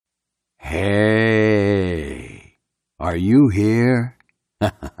Hey, are you here?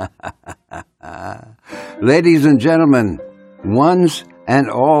 Ladies and gentlemen, ones and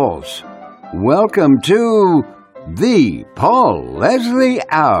alls, welcome to the Paul Leslie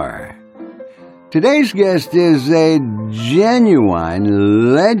Hour. Today's guest is a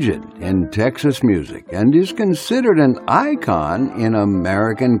genuine legend in Texas music and is considered an icon in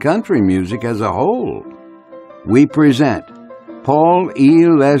American country music as a whole. We present Paul E.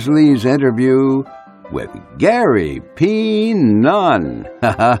 Leslie's interview with Gary P. Nunn.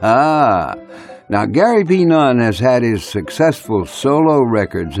 Now, Gary P. Nunn has had his successful solo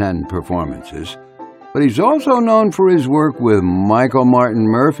records and performances, but he's also known for his work with Michael Martin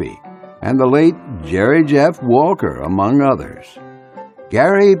Murphey and the late Jerry Jeff Walker, among others.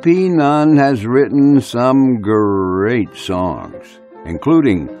 Gary P. Nunn has written some great songs,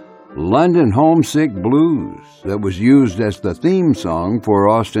 including London Homesick Blues, that was used as the theme song for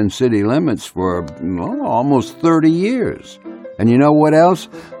Austin City Limits for almost 30 years. And you know what else?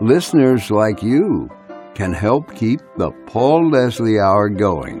 Listeners like you can help keep the Paul Leslie Hour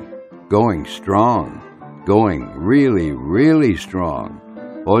going strong, going really, really strong.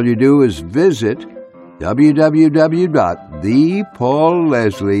 All you do is visit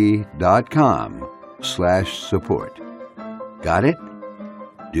www.thepaulleslie.com/support. Got it?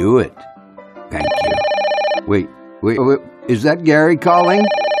 Do it. Thank you. Wait, is that Gary calling?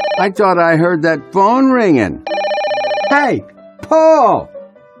 I thought I heard that phone ringing. Hey, Paul!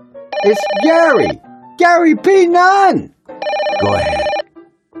 It's Gary! Gary P. Nunn! Go ahead.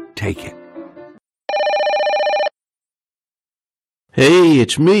 Take it. Hey,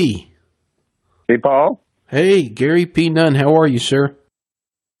 it's me. Hey, Paul. Hey, Gary P. Nunn. How are you, sir?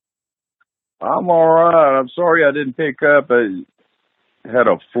 I'm all right. I'm sorry I didn't pick up. I had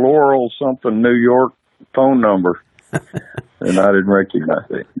a floral something New York phone number, and I didn't recognize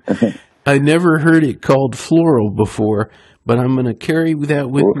it. I never heard it called floral before, but I'm going to carry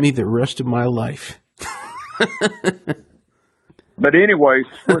that with me the rest of my life. But anyways,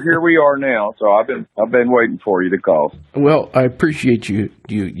 here we are now. So I've been waiting for you to call. Well, I appreciate you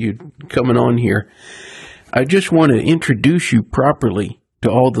coming on here. I just want to introduce you properly to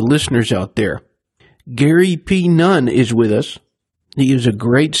all the listeners out there. Gary P. Nunn is with us. He is a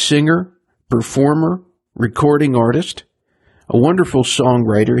great singer, performer, recording artist, a wonderful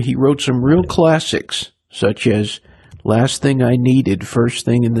songwriter. He wrote some real classics, such as Last Thing I Needed, First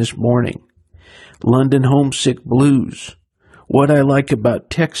Thing in This Morning, London Homesick Blues, What I Like About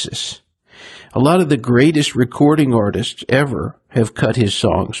Texas. A lot of the greatest recording artists ever have cut his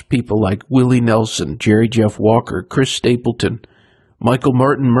songs. People like Willie Nelson, Jerry Jeff Walker, Chris Stapleton, Michael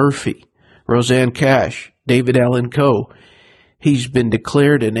Martin Murphey, Roseanne Cash, David Allan Coe. He's been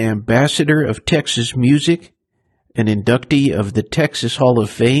declared an ambassador of Texas music, an inductee of the Texas Hall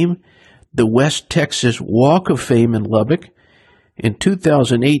of Fame, the West Texas Walk of Fame in Lubbock. In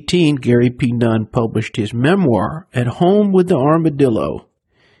 2018, Gary P. Nunn published his memoir, At Home with the Armadillo.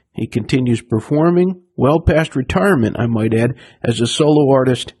 He continues performing, well past retirement, I might add, as a solo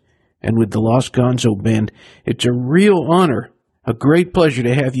artist and with the Los Gonzo Band. It's a real honor, a great pleasure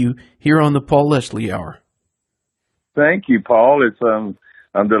to have you here on the Paul Leslie Hour. Thank you, Paul.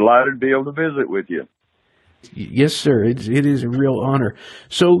 I'm delighted to be able to visit with you. Yes, sir. It is a real honor.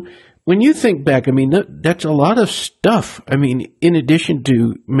 So when you think back, I mean, that's a lot of stuff. I mean, in addition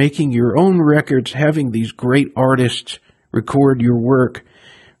to making your own records, having these great artists record your work,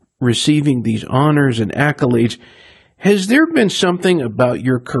 receiving these honors and accolades, has there been something about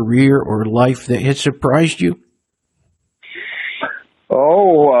your career or life that has surprised you?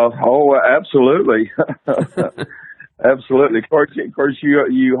 Oh, absolutely. Absolutely. Of course,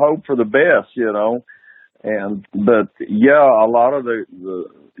 you hope for the best, but yeah, a lot of the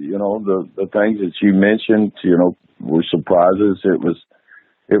things that you mentioned, were surprises. It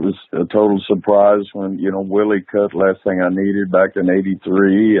was a total surprise when, Willie cut Last Thing I Needed back in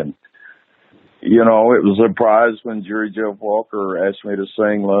 '83. And, it was a surprise when Jerry Jeff Walker asked me to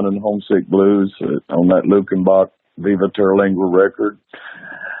sing London Homesick Blues on that Lukenbach Viva Terlingua record.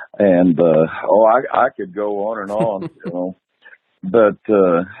 And, I could go on and on, but,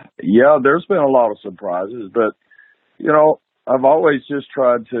 yeah, there's been a lot of surprises, but, I've always just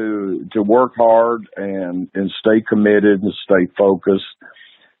tried to work hard and stay committed and stay focused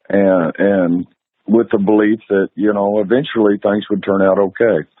and with the belief that, eventually things would turn out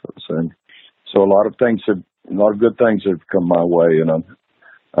okay. So a lot of good things have come my way, and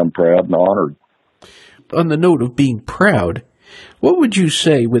I'm proud and honored. On the note of being proud, what would you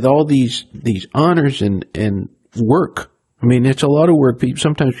say with all these honors and work? I mean, it's a lot of work.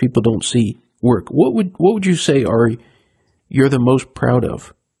 Sometimes people don't see work. What would you say you're the most proud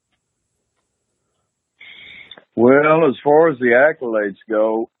of? Well, as far as the accolades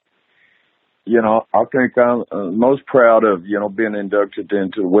go, I think I'm most proud of, being inducted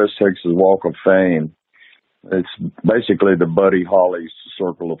into the West Texas Walk of Fame. It's basically the Buddy Holly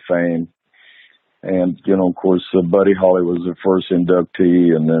Circle of Fame. And, of course, Buddy Holly was the first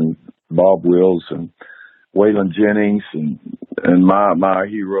inductee, and then Bob Wills and Waylon Jennings and my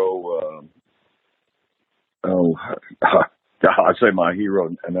hero, I say my hero,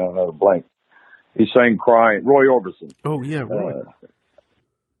 and I have a blank. He sang Crying, Roy Orbison. Oh, yeah, Roy.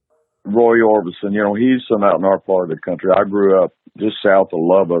 Roy Orbison, he's from out in our part of the country. I grew up just south of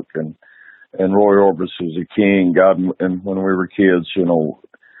Lubbock, and Roy Orbison was a king. God, and when we were kids,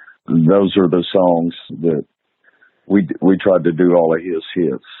 those are the songs that we tried to do all of his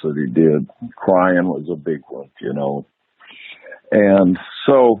hits that he did. Crying was a big one, And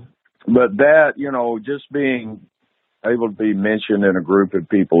so, but that, just being able to be mentioned in a group of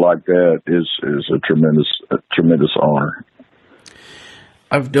people like that is a tremendous honor.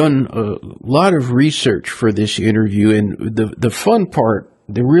 I've done a lot of research for this interview, and the fun part,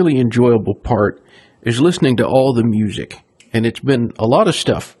 the really enjoyable part, is listening to all the music. And it's been a lot of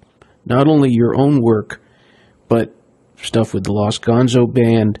stuff, not only your own work, but stuff with the Los Gonzo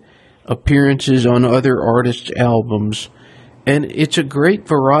Band, appearances on other artists' albums, and it's a great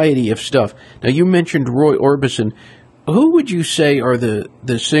variety of stuff. Now, you mentioned Roy Orbison. Who would you say are the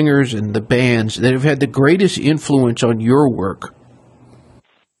singers and the bands that have had the greatest influence on your work?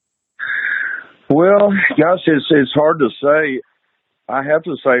 Well, gosh, it's hard to say. I have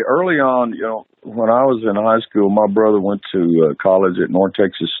to say, early on, when I was in high school, my brother went to college at North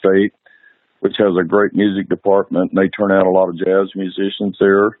Texas State, which has a great music department, and they turn out a lot of jazz musicians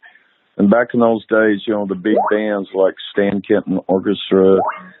there. And back in those days, the big bands like Stan Kenton Orchestra,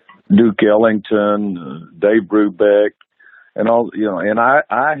 Duke Ellington, Dave Brubeck, and all, and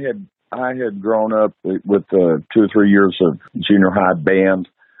I had grown up with 2 or 3 years of junior high band,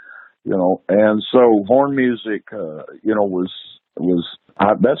 and so horn music, that's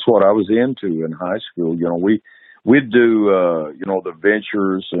what I was into in high school. We'd do, the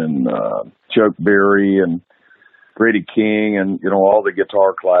Ventures and Chuck Berry and Freddie King and, all the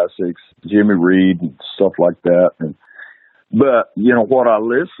guitar classics, Jimmy Reed and stuff like that. But what I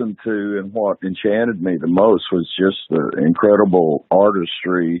listened to and what enchanted me the most was just the incredible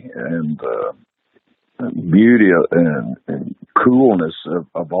artistry and beauty and coolness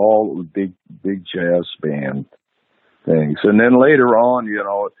of all the big jazz band things. And then later on,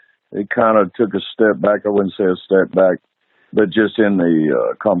 it kind of took a step back. I wouldn't say a step back, but just in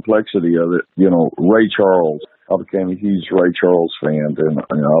the complexity of it, Ray Charles. I became a huge Ray Charles fan, and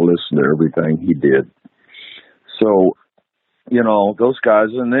I listened to everything he did. So, those guys.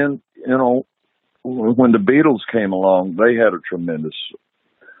 And then, when the Beatles came along, they had a tremendous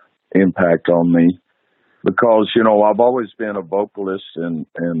impact on me because, I've always been a vocalist and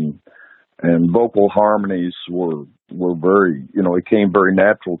vocal harmonies were very, it came very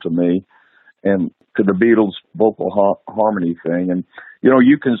natural to me and to the Beatles vocal harmony thing. And,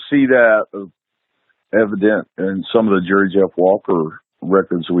 you can see that evident in some of the Jerry Jeff Walker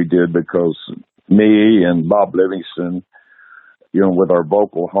records we did because me and Bob Livingston, with our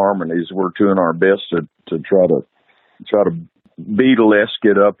vocal harmonies, we're doing our best to try to Beatlesque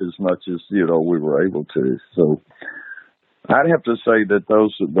it up as much as, we were able to. So I'd have to say that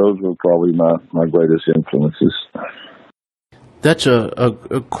those were probably my greatest influences. That's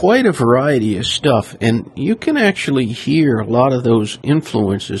a quite a variety of stuff, and you can actually hear a lot of those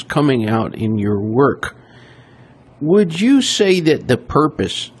influences coming out in your work. Would you say that the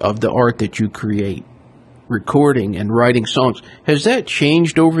purpose of the art that you create, recording and writing songs, has that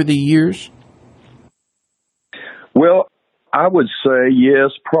changed over the years? Well, I would say yes,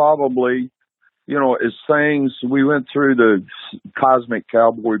 probably. As things, we went through the cosmic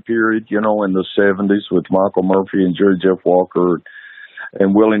cowboy period, in the 70s with Michael Murphy and Jerry Jeff Walker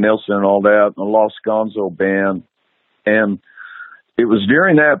and Willie Nelson and all that, and the Los Gonzo Band. And it was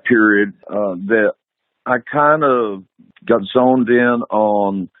during that period that I kind of got zoned in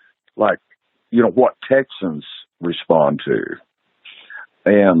on, what Texans respond to.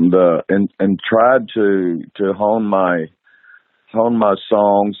 And tried to hone my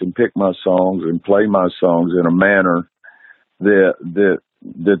songs and pick my songs and play my songs in a manner that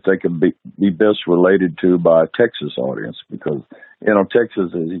they could be best related to by a Texas audience because,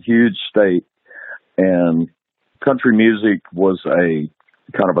 Texas is a huge state and country music was a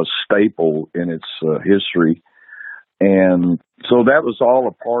kind of a staple in its history. And so that was all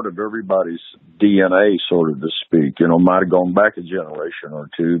a part of everybody's DNA, sort of to speak, might have gone back a generation or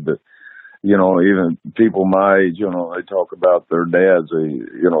two, but even people my age, they talk about their dads.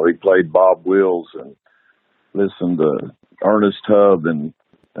 He played Bob Wills listen to Ernest Tubb and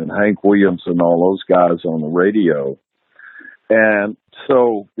Hank Williams and all those guys on the radio. And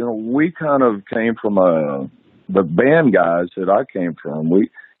so, we kind of came from the band guys that I came from. We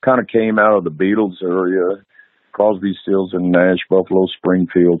kind of came out of the Beatles area, Crosby, Stills and Nash, Buffalo,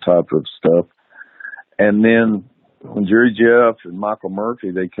 Springfield type of stuff. And then when Jerry Jeff and Michael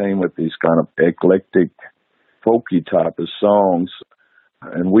Murphy, they came with these kind of eclectic, folky type of songs.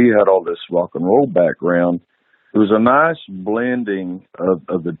 And we had all this rock and roll background. It was a nice blending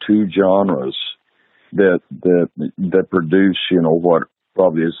of the two genres that produce, what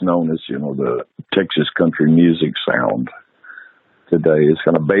probably is known as, the Texas country music sound today. It's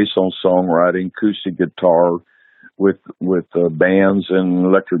kind of based on songwriting, acoustic guitar with bands and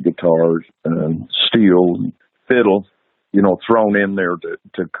electric guitars and steel and fiddle, thrown in there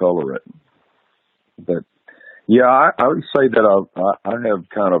to color it. But yeah, I would say that I have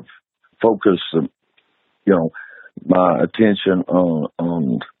kind of focused, my attention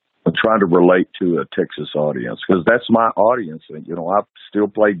on trying to relate to a Texas audience, because that's my audience. And, I still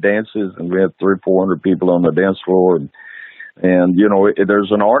play dances, and we have 300-400 people on the dance floor, and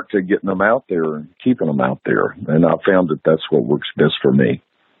there's an art to getting them out there and keeping them out there. And I found that that's what works best for me.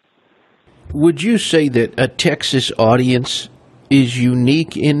 Would you say that a Texas audience is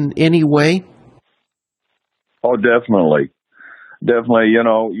unique in any way? Oh, definitely. Definitely.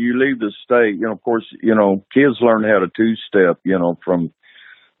 You leave the state, of course, kids learn how to two-step, from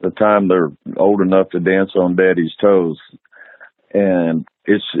the time they're old enough to dance on daddy's toes. And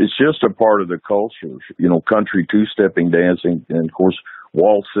it's just a part of the culture, country two-stepping dancing, and of course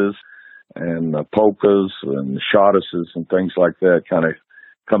waltzes and polkas and schottisches and things like that kind of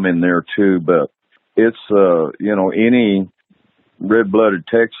come in there too. But it's, any red-blooded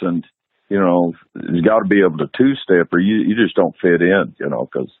Texan, you got to be able to two-step, or you just don't fit in,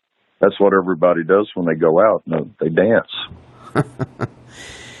 because that's what everybody does when they go out. They dance.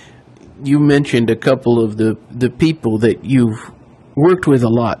 You mentioned a couple of the people that you've worked with a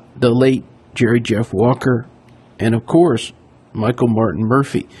lot, the late Jerry Jeff Walker, and of course, Michael Martin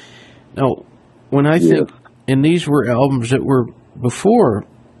Murphey. Now, when I think, and these were albums that were before,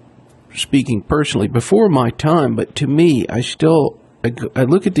 speaking personally, before my time, but to me, I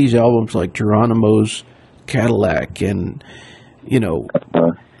look at these albums like Geronimo's Cadillac and,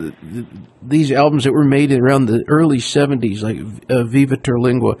 these albums that were made around the early 70s, like Viva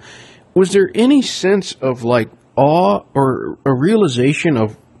Terlingua. Was there any sense of like awe or a realization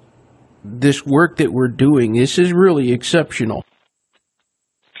of this work that we're doing? This is really exceptional.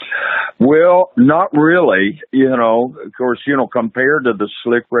 Well, not really. Of course, compared to the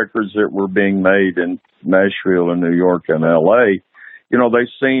slick records that were being made in Nashville and New York and L.A., they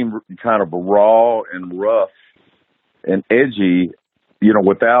seem kind of raw and rough and edgy,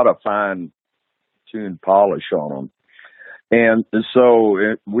 without a fine-tuned polish on them. And so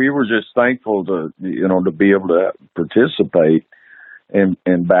we were just thankful to be able to participate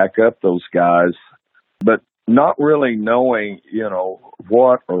and back up those guys, but not really knowing,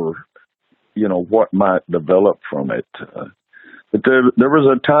 what might develop from it. But there was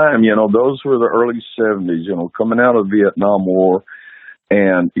a time, those were the early 70s, coming out of the Vietnam War,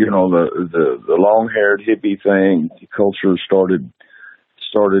 and, the long-haired hippie thing, the culture started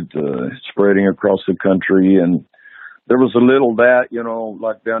spreading across the country, and there was a little that,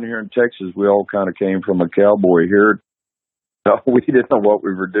 like down here in Texas, we all kind of came from a cowboy here. We didn't know what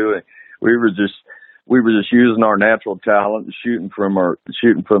we were doing. We were just using our natural talent and shooting from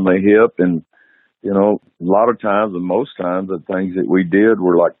the hip. And, a lot of times and most times the things that we did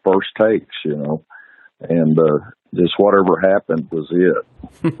were like first takes, and just whatever happened was it.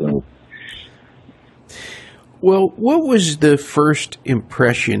 So. Well, what was the first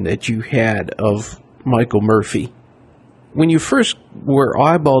impression that you had of Michael Murphy? When you first were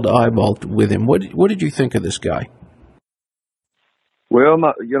eyeball to eyeball with him, what did you think of this guy? Well,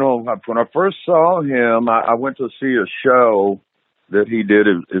 when I first saw him, I went to see a show that he did.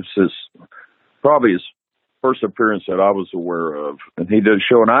 It's probably his first appearance that I was aware of. And he did a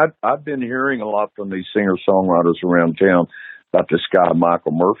show, and I've been hearing a lot from these singer-songwriters around town about this guy,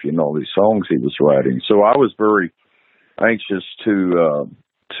 Michael Murphy, and all these songs he was writing. So I was very anxious to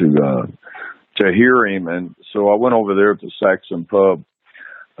hear him. And so I went over there at the Saxon Pub,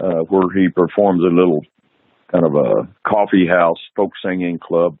 where he performs a little kind of a coffee house, folk singing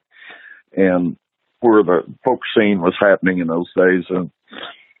club, and where the folk scene was happening in those days.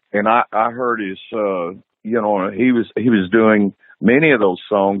 And I heard his, he was doing many of those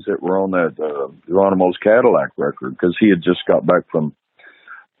songs that were on that Geronimo's Cadillac record, because he had just got back from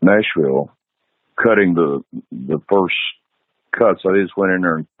Nashville cutting the first cuts. So they just went in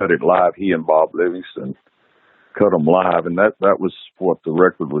there and cut it live, he and Bob Livingston. cut them live, and that was what the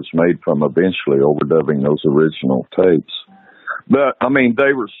record was made from eventually, overdubbing those original tapes. But I mean,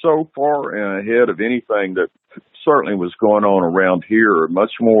 they were so far ahead of anything that certainly was going on around here.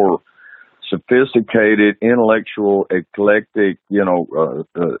 Much more sophisticated, intellectual, eclectic,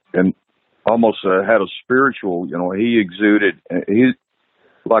 and almost had a spiritual. He exuded. He's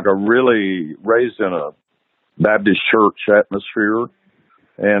like a really raised in a Baptist church atmosphere.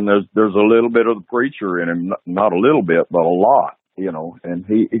 And there's a little bit of the preacher in him, not a little bit, but a lot, and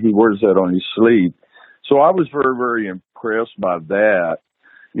he wears that on his sleeve. So I was very, very impressed by that.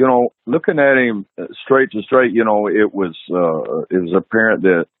 Looking at him straight to straight, it was apparent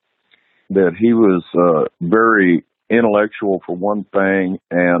that he was very intellectual for one thing,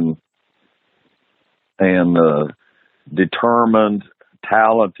 and determined,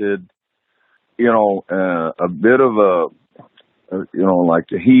 talented, a bit of a, like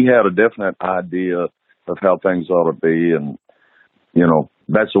he had a definite idea of how things ought to be, and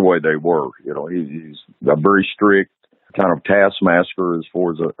that's the way they were. He's a very strict kind of taskmaster as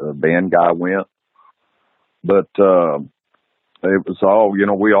far as a band guy went, but it was all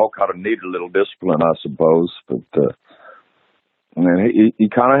we all kind of needed a little discipline, I suppose. But and he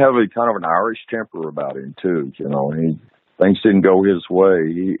kind of have an Irish temper about him too. Things didn't go his way.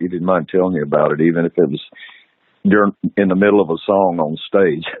 He didn't mind telling you about it, even if it was in the middle of a song on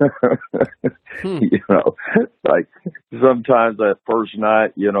stage. Like sometimes that first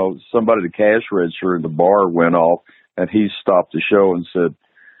night, somebody, the cash register in the bar went off, and he stopped the show and said,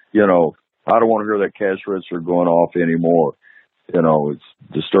 I don't want to hear that cash register going off anymore. It's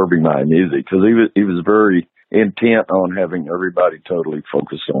disturbing my music, because he was very intent on having everybody totally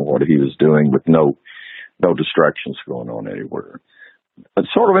focused on what he was doing with no distractions going on anywhere.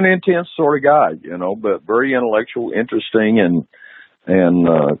 It's sort of an intense sort of guy, but very intellectual, interesting, and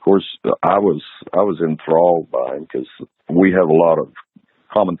of course I was enthralled by him, because we have a lot of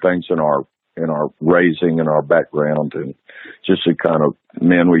common things in our raising and our background, and just the kind of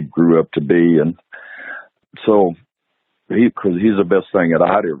men we grew up to be, and so because he's the best thing that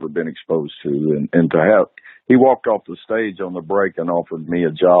I'd ever been exposed to, and to have, he walked off the stage on the break and offered me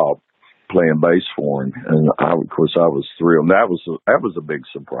a job playing bass for him, and of course I was thrilled. That was a big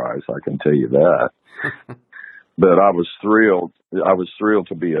surprise, I can tell you that. But I was thrilled. I was thrilled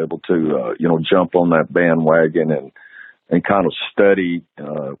to be able to jump on that bandwagon and kind of study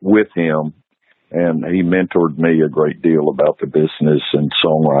with him, and he mentored me a great deal about the business and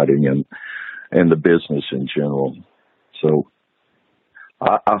songwriting and the business in general. So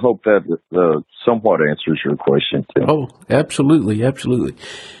I hope that somewhat answers your question, Tim. Oh, absolutely, absolutely.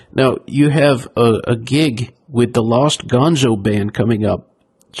 Now, you have a gig with the Lost Gonzo Band coming up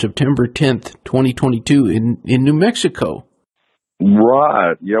September 10th, 2022 in New Mexico.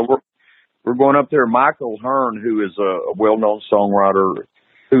 Right. Yeah, we're going up there. Michael Hearn, who is a well-known songwriter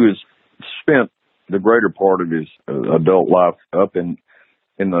who has spent the greater part of his adult life up in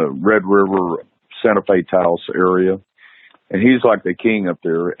the Red River, Santa Fe, Taos area. And he's like the king up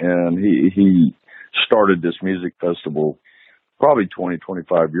there, and he started this music festival probably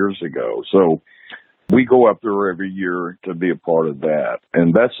 25 years ago. So we go up there every year to be a part of that.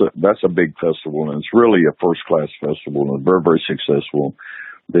 And that's a big festival, and it's really a first-class festival, and very, very successful.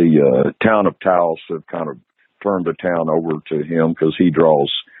 The town of Taos have kind of turned the town over to him, because he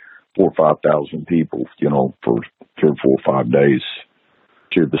draws 4,000 or 5,000 people, for 3 or 4 or 5 days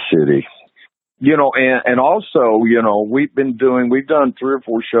to the city. And also, we've done 3 or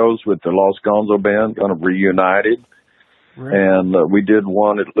 4 shows with the Lost Gonzo Band, kind of reunited. Right. And we did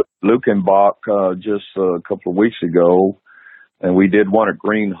one at Lukenbach just a couple of weeks ago. And we did one at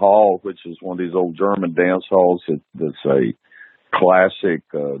Green Hall, which is one of these old German dance halls that's a classic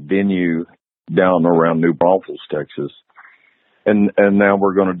venue down around New Braunfels, Texas. And now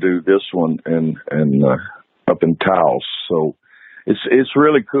we're going to do this one up in Taos. So it's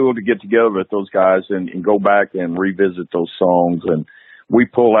really cool to get together with those guys and go back and revisit those songs. And we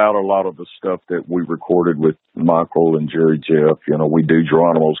pull out a lot of the stuff that we recorded with Michael and Jerry Jeff. We do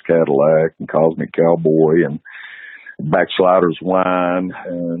Geronimo's Cadillac and Cosmic Cowboy and Backsliders Wine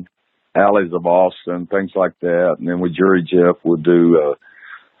and Alleys of Austin, things like that. And then with Jerry Jeff, we'll do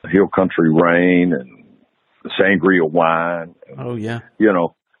Hill Country Rain and Sangria Wine. Oh, yeah.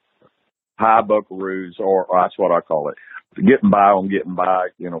 High Buckaroos, or that's what I call it. Getting By on Getting By,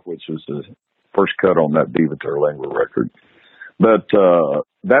 which was the first cut on that Viva Terlingua record. But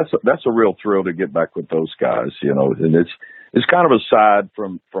that's a real thrill to get back with those guys, and it's kind of aside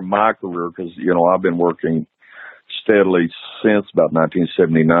from my career, because I've been working steadily since about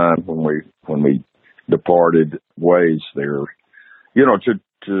 1979 when we departed ways there,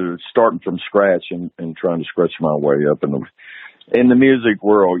 to starting from scratch and trying to scratch my way up in the music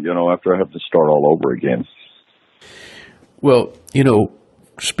world, after I have to start all over again. Well,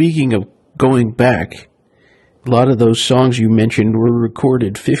 speaking of going back, a lot of those songs you mentioned were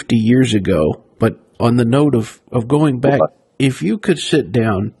recorded 50 years ago. But on the note of going back, if you could sit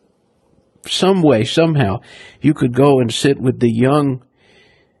down some way, somehow, you could go and sit with the young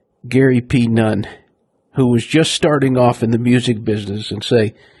Gary P. Nunn, who was just starting off in the music business, and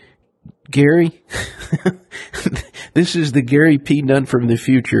say, Gary, this is the Gary P. Nunn from the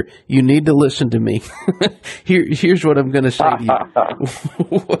future. You need to listen to me. Here's what I'm going to say to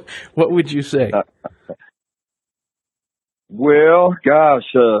you. What would you say? Well, gosh,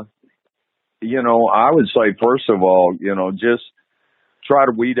 I would say, first of all, just try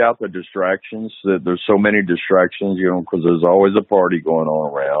to weed out the distractions. That there's so many distractions, because there's always a party going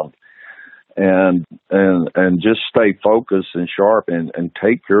on around. And just stay focused and sharp and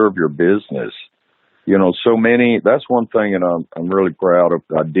take care of your business. So many, that's one thing that I'm really proud of.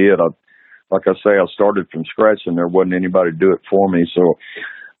 I did. Like I say, I started from scratch and there wasn't anybody to do it for me. So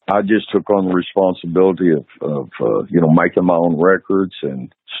I just took on the responsibility of making my own records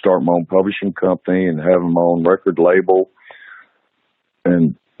and start my own publishing company and having my own record label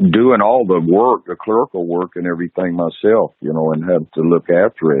and doing all the work, the clerical work and everything myself, and have to look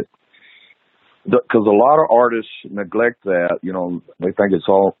after it. Because a lot of artists neglect that, they think it's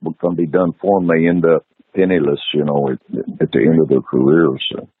all going to be done for them. They end up penniless, at the end of their careers.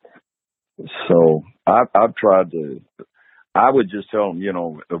 So I've tried to, I would just tell them,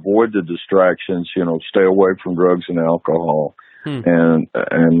 avoid the distractions, stay away from drugs and alcohol and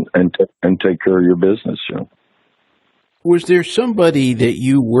take care of your business. Was there somebody that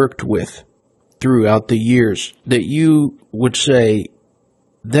you worked with throughout the years that you would say,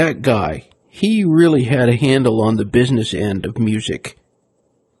 that guy, he really had a handle on the business end of music?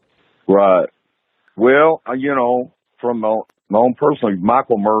 Right. Well, from my own personal,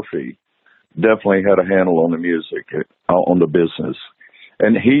 Michael Murphy definitely had a handle on the music, on the business.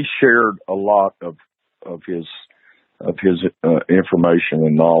 And he shared a lot of his information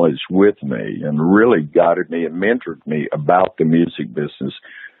and knowledge with me and really guided me and mentored me about the music business,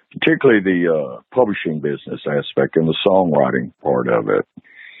 particularly the publishing business aspect and the songwriting part of it.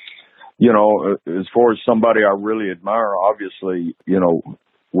 As far as somebody I really admire, obviously,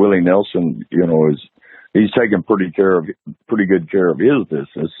 Willie Nelson, he's taking pretty good care of his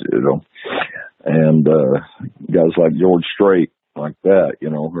business, and guys like George Strait, like that,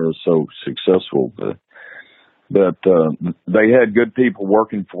 who are so successful. But they had good people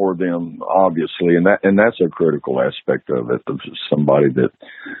working for them, obviously, and that's a critical aspect of it. Of somebody that,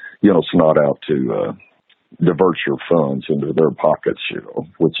 it's not out to divert your funds into their pockets,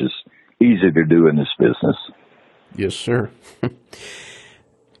 which is easy to do in this business. Yes, sir.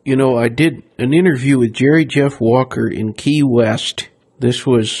 I did an interview with Jerry Jeff Walker in Key West. This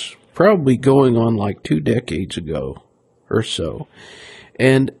was probably going on like 2 decades ago or so.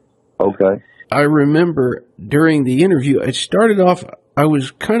 And okay, I remember during the interview, it started off, I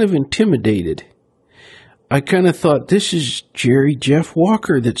was kind of intimidated. I kind of thought, this is Jerry Jeff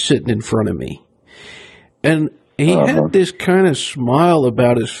Walker that's sitting in front of me. And he had this kind of smile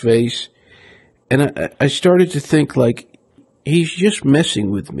about his face, and I started to think, like, he's just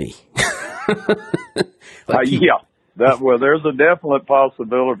messing with me. Yeah. There's a definite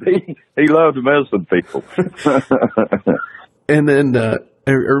possibility. He loved to mess with people. And then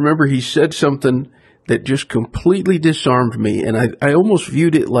I remember he said something that just completely disarmed me, and I almost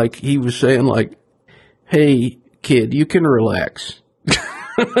viewed it like he was saying, like, hey, kid, you can relax.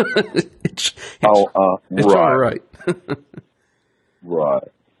 It's right. all right. Right.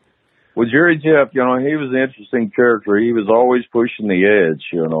 Well, Jerry Jeff, he was an interesting character. He was always pushing the edge,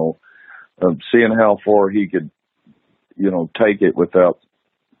 of seeing how far he could, take it without,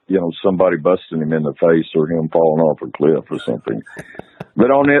 somebody busting him in the face or him falling off a cliff or something.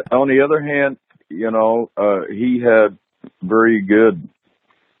 But on the other hand, he had very good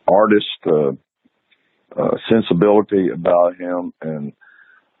artist sensibility about him, and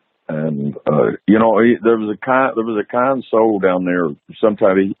there was a kind soul down there.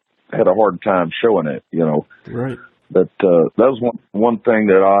 Sometimes he had a hard time showing it, Right. But that was one thing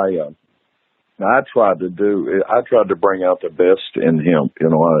that I tried to do. I tried to bring out the best in him.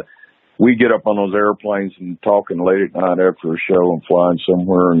 We get up on those airplanes and talking late at night after a show and flying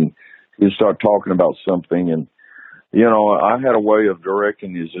somewhere, and he'd start talking about something, and I had a way of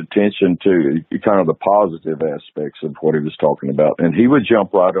directing his attention to kind of the positive aspects of what he was talking about, and he would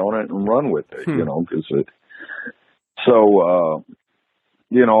jump right on it and run with it,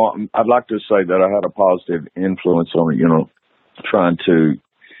 I'd like to say that I had a positive influence on it, trying to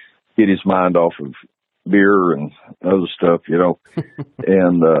get his mind off of beer and other stuff,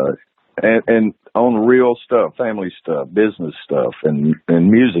 and on the real stuff, family stuff, business stuff, and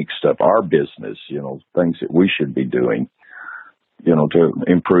music stuff, our business, things that we should be doing, to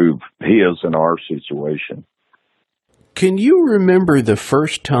improve his and our situation. Can you remember the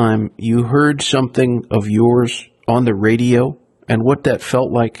first time you heard something of yours on the radio and what that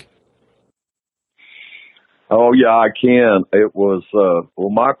felt like? Oh, yeah, I can. It was,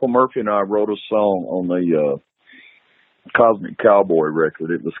 Michael Murphy and I wrote a song on the Cosmic Cowboy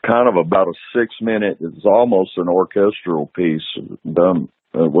record. It was kind of about a 6-minute, it was almost an orchestral piece done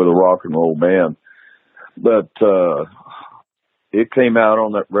with a rock and roll band. But it came out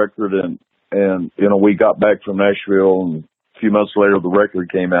on that record, and we got back from Nashville, and a few months later the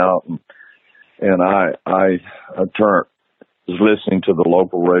record came out, and I was listening to the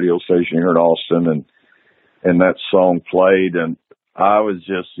local radio station here in Austin, and that song played, and I was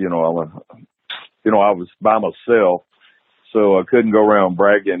just, I was by myself, so I couldn't go around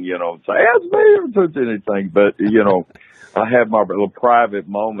bragging, and say, ask me if it's anything, but, I had my little private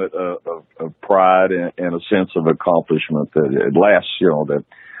moment of pride and a sense of accomplishment that at last, that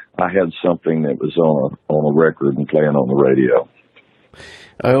I had something that was on a record and playing on the radio.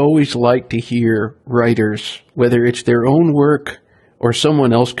 I always like to hear writers, whether it's their own work or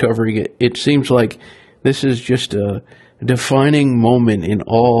someone else covering it, it seems like this is just a defining moment in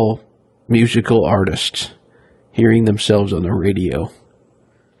all musical artists, hearing themselves on the radio.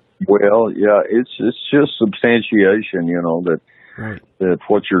 Well, yeah, it's just substantiation, that right. That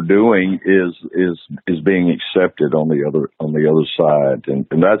what you're doing is being accepted on the other side, and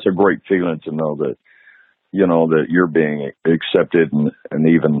that's a great feeling to know that that you're being accepted and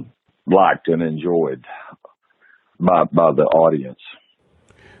even liked and enjoyed by the audience.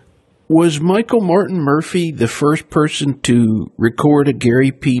 Was Michael Martin Murphy the first person to record a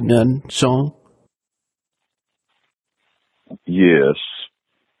Gary P. Nunn song? Yes.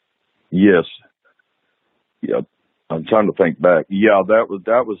 Yeah. I'm trying to think back. Yeah, that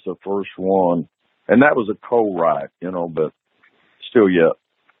was the first one, and that was a co-write, but still, yeah,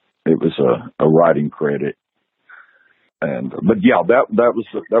 it was a writing credit. But yeah, that was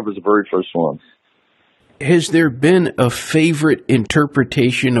the very first one. Has there been a favorite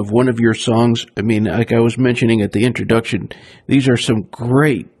interpretation of one of your songs? I mean, like I was mentioning at the introduction, these are some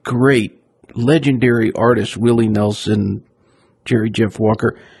great, legendary artists, Willie Nelson, Jerry Jeff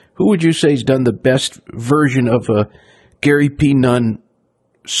Walker. Who would you say has done the best version of a Gary P. Nunn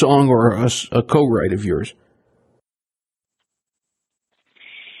song or a co-write of yours?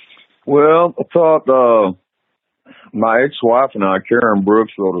 Well, I thought my ex-wife and I, Karen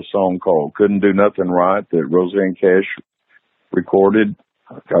Brooks, wrote a song called Couldn't Do Nothing Right that Roseanne Cash recorded,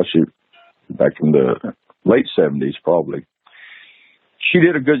 back in the late 70s probably. She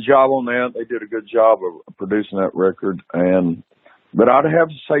did a good job on that. They did a good job of producing that record. But I'd have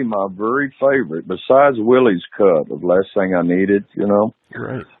to say my very favorite, besides Willie's cut of Last Thing I Needed,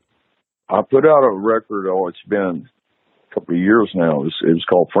 Right. I put out a record, it's been a couple of years now. It was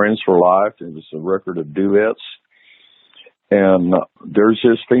called Friends for Life. It was a record of duets. And there's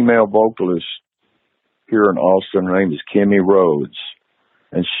this female vocalist here in Austin. Her name is Kimmy Rhodes.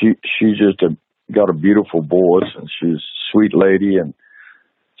 And she just got a beautiful voice, and she's a sweet lady. And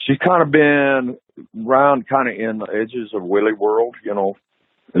she's kind of been around kind of in the edges of Willie world,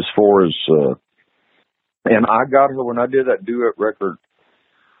 as far as, and I got her, when I did that duet record,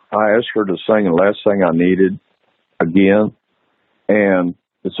 I asked her to sing The Last Thing I Needed again. And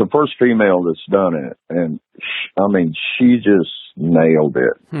it's the first female that's done it. And she just nailed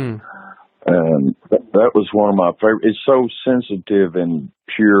it. And that was one of my favorite. It's so sensitive and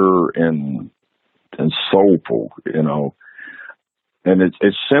pure and soulful, And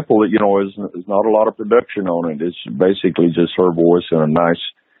it's simple, there's not a lot of production on it. It's basically just her voice and a nice,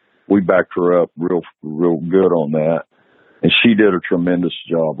 we backed her up real good on that. And she did a tremendous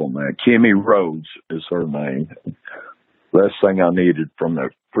job on that. Kimmy Rhodes is her name. Last Thing I Needed from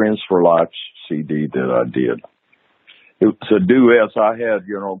the Friends for Life CD that I did. It was a duet. I had,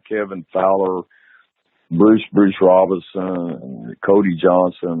 Kevin Fowler, Bruce Robinson, Cody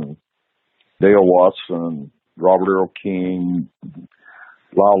Johnson, Dale Watson, Robert Earl King,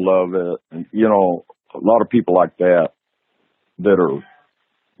 Lyle Lovett, and, a lot of people like that are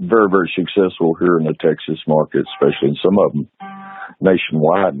very, very successful here in the Texas market, especially in some of them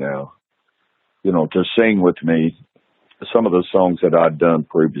nationwide now, to sing with me some of the songs that I'd done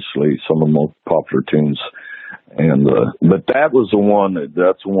previously, some of the most popular tunes. And, but that's the one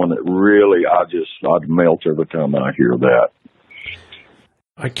that really, I'd melt every time I hear that.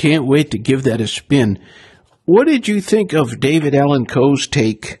 I can't wait to give that a spin. What did you think of David Allan Coe's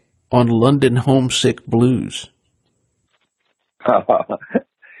take on London Homesick Blues?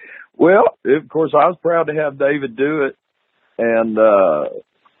 Well, of course, I was proud to have David do it, and I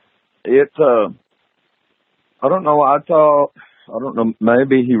don't know. I don't know.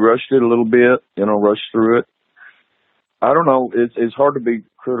 Maybe he rushed it a little bit, rushed through it. I don't know. It's hard to be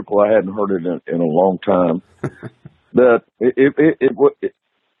critical. I hadn't heard it in a long time, but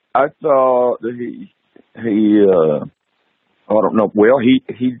I thought that he I don't know. Well, he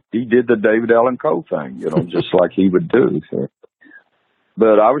did the David Allan Coe thing, just like he would do. So.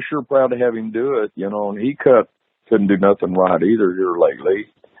 But I was sure proud to have him do it, and he couldn't do nothing right either here lately.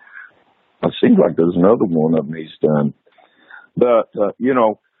 It seems like there's another one of them he's done. But,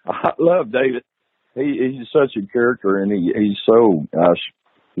 I love David. He's such a character, and he's so,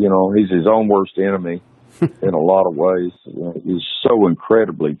 he's his own worst enemy in a lot of ways. He's so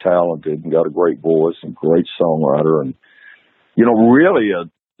incredibly talented and got a great voice and great songwriter and, really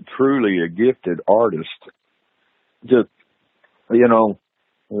truly a gifted artist. Just, I've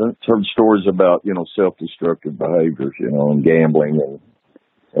heard stories about, self-destructive behaviors, and gambling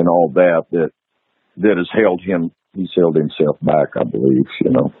and all that has he's held himself back, I believe,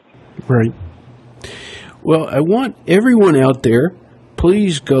 Right. Well, I want everyone out there,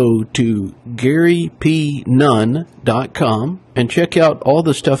 please go to GaryPNunn.com and check out all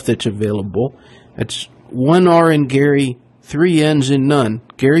the stuff that's available. It's 1 R in Gary, 3 N's in Nunn,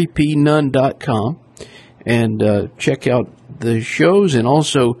 GaryPNunn.com, and check out the shows, and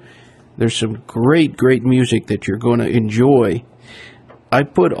also there's some great music that you're going to enjoy. I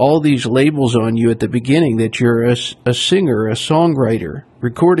put all these labels on you at the beginning that you're a singer, a songwriter,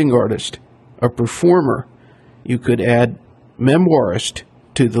 recording artist, a performer. You could add memoirist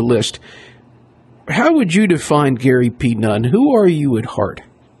to the list. How would you define Gary P. Nunn? Who are you at heart?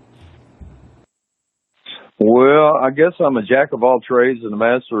 Well, I guess I'm a jack of all trades and a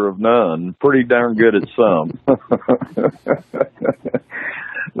master of none. Pretty darn good at some.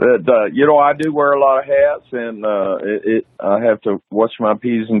 But, I do wear a lot of hats, and I have to watch my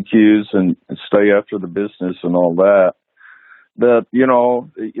P's and Q's and stay after the business and all that. But, in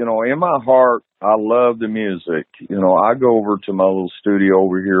my heart, I love the music. I go over to my little studio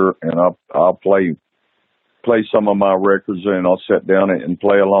over here, and I'll play some of my records, and I'll sit down and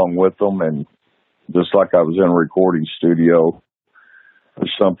play along with them, and just like I was in a recording studio or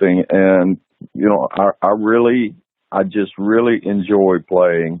something. And, I just really enjoy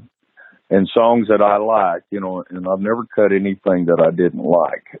playing and songs that I like, and I've never cut anything that I didn't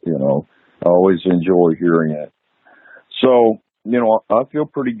like, I always enjoy hearing it. So, I feel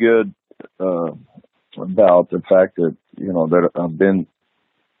pretty good, about the fact that, that I've been,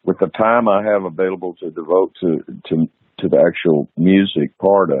 with the time I have available to devote to the actual music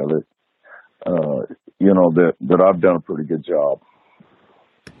part of it, that I've done a pretty good job.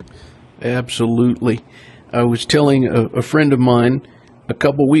 Absolutely. I was telling a friend of mine a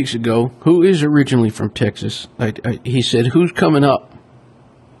couple weeks ago, who is originally from Texas. He said, "Who's coming up?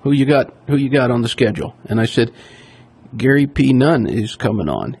 Who you got on the schedule?" And I said, "Gary P. Nunn is coming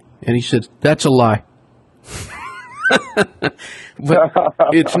on." And he said, "That's a lie." But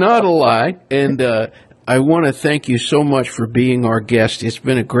it's not a lie. And I want to thank you so much for being our guest. It's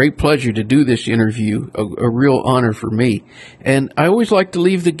been a great pleasure to do this interview, a real honor for me. And I always like to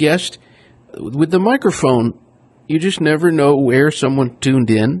leave the guest with the microphone. You just never know where someone tuned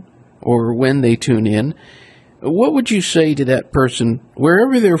in or when they tune in. What would you say to that person,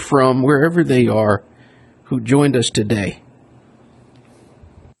 wherever they're from, wherever they are, who joined us today?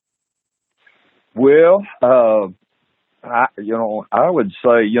 Well, I would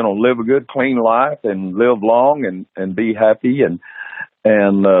say, live a good, clean life and live long and be happy and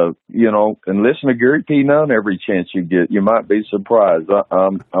listen to Gary P. Nunn every chance you get. You might be surprised.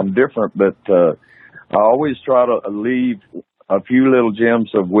 I'm different, but I always try to leave a few little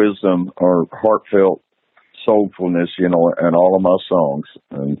gems of wisdom or heartfelt soulfulness, in all of my songs.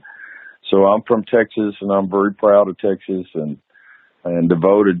 And so I'm from Texas, and I'm very proud of Texas and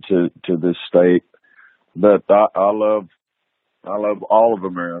devoted to this state. But I love all of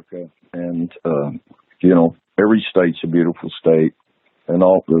America, and every state's a beautiful state, and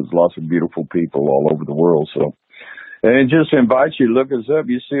there's lots of beautiful people all over the world. So, and just invite you, look us up.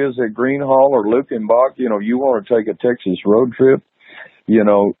 You see us at Greenhall or Lukenbach. You want to take a Texas road trip. You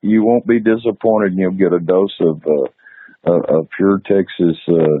won't be disappointed, and you'll get a dose of pure Texas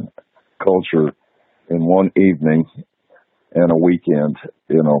culture in one evening and a weekend.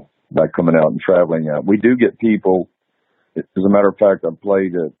 By coming out and traveling out. We do get people. As a matter of fact, I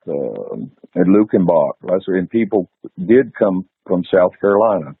played at Lukenbach last week, and people did come from South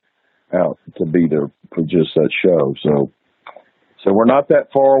Carolina out to be there for just that show. So we're not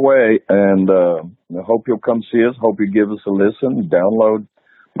that far away, and I hope you'll come see us. Hope you give us a listen, download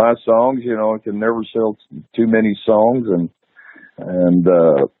my songs. You know, I can never sell too many songs, and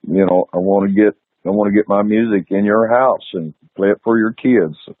you know, I want to get my music in your house and play it for your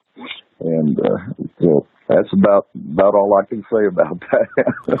kids. And so that's about all I can say about that.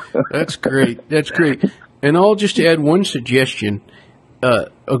 That's great. That's great. And I'll just add one suggestion: a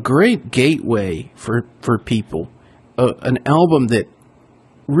great gateway for people. An album that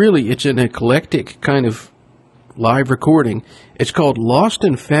really, it's an eclectic kind of live recording. It's called Lost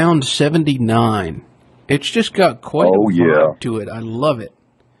and Found 79. It's just got quite a vibe to it. I love it.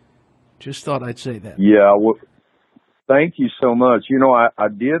 Just thought I'd say that. Yeah, well, thank you so much. You know, I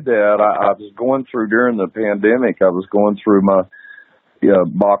did that. I was going through, during the pandemic, I was going through my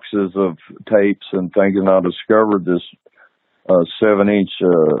boxes of tapes and things, and I discovered this 7-inch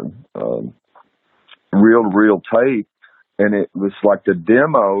reel-to-reel tape, and it was like the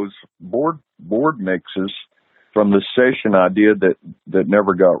demos, board mixes from the session I did that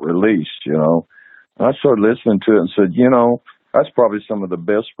never got released, you know. And I started listening to it and said, you know, that's probably some of the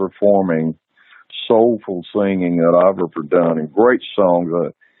best performing soulful singing that I've ever done, and great songs.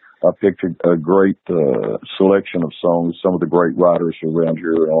 I picked a great selection of songs, some of the great writers around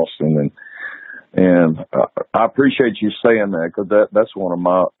here in Austin, and I appreciate you saying that, because that's one of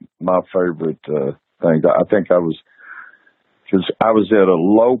my favorite things. I think because I was at a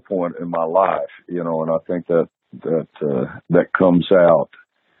low point in my life, you know, and I think that comes out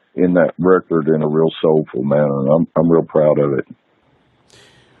in that record in a real soulful manner, and I'm real proud of it.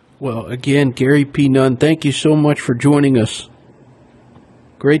 Well, again, Gary P. Nunn, thank you so much for joining us.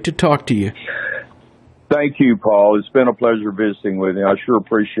 Great to talk to you. Thank you, Paul. It's been a pleasure visiting with you. I sure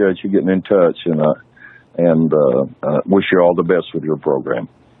appreciate you getting in touch, and wish you all the best with your program.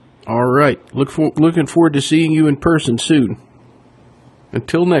 All right. Looking forward to seeing you in person soon.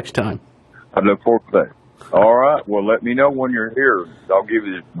 Until next time. I look forward to that. All right. Well, let me know when you're here. I'll give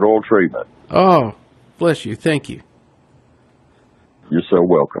you the royal treatment. Oh, bless you. Thank you. You're so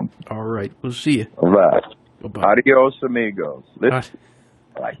welcome. All right. We'll see you. All right. Bye-bye. Adios, amigos. Bye.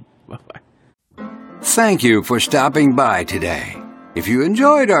 Bye-bye. Thank you for stopping by today. If you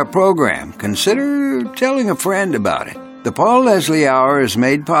enjoyed our program, consider telling a friend about it. The Paul Leslie Hour is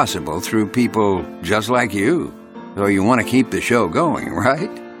made possible through people just like you. So you want to keep the show going, right?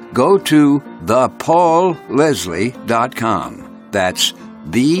 Go to thepaulleslie.com. That's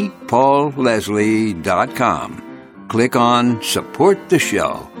thepaulleslie.com. Click on Support the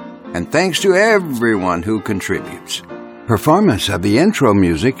Show. And thanks to everyone who contributes. Performance of the intro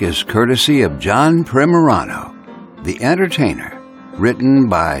music is courtesy of John Primorano, The Entertainer, written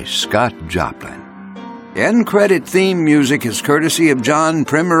by Scott Joplin. End credit theme music is courtesy of John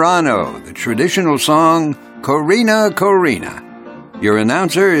Primorano, the traditional song Corina Corina. Your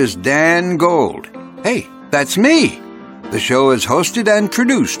announcer is Dan Gold. Hey, that's me. The show is hosted and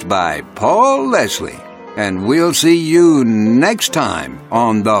produced by Paul Leslie. And we'll see you next time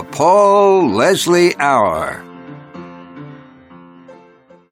on the Paul Leslie Hour.